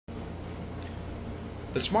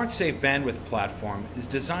The SmartSave bandwidth platform is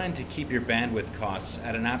designed to keep your bandwidth costs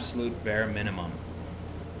at an absolute bare minimum.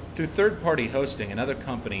 Through third-party hosting, another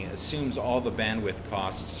company assumes all the bandwidth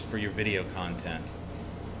costs for your video content.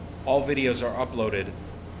 All videos are uploaded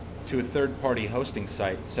to a third-party hosting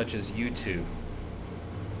site such as YouTube.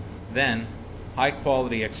 Then,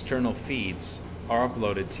 high-quality external feeds are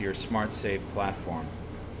uploaded to your SmartSave platform.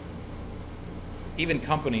 Even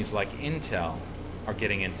companies like Intel are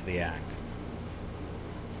getting into the act.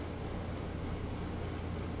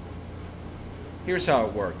 Here's how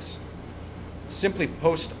it works. Simply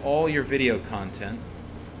post all your video content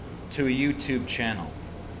to a YouTube channel.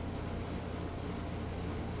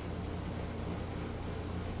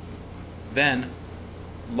 Then,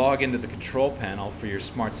 log into the control panel for your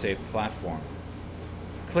SmartSave platform.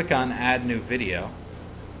 Click on Add New Video.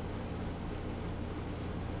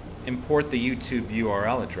 Import the YouTube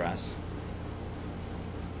URL address.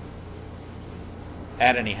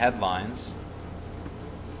 Add any headlines,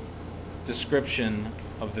 description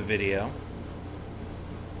of the video,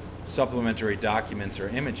 supplementary documents or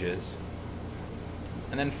images,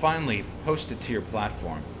 and then finally post it to your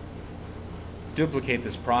platform. Duplicate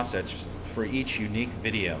this process for each unique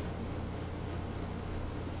video.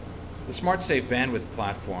 The SmartSave bandwidth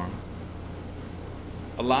platform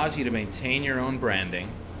allows you to maintain your own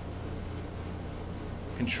branding,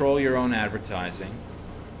 control your own advertising,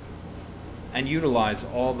 and utilize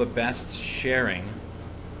all the best sharing,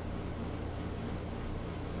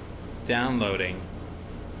 downloading,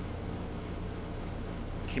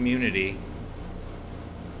 community,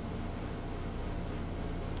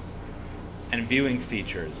 and viewing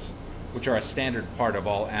features, which are a standard part of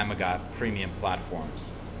all Amigot premium platforms.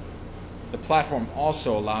 The platform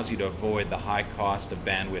also allows you to avoid the high cost of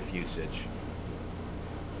bandwidth usage.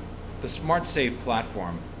 The SmartSave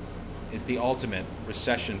platform is the ultimate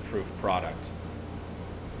recession-proof product.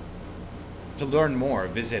 To learn more,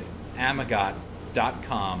 visit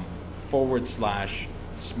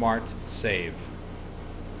amigot.com/SmartSave.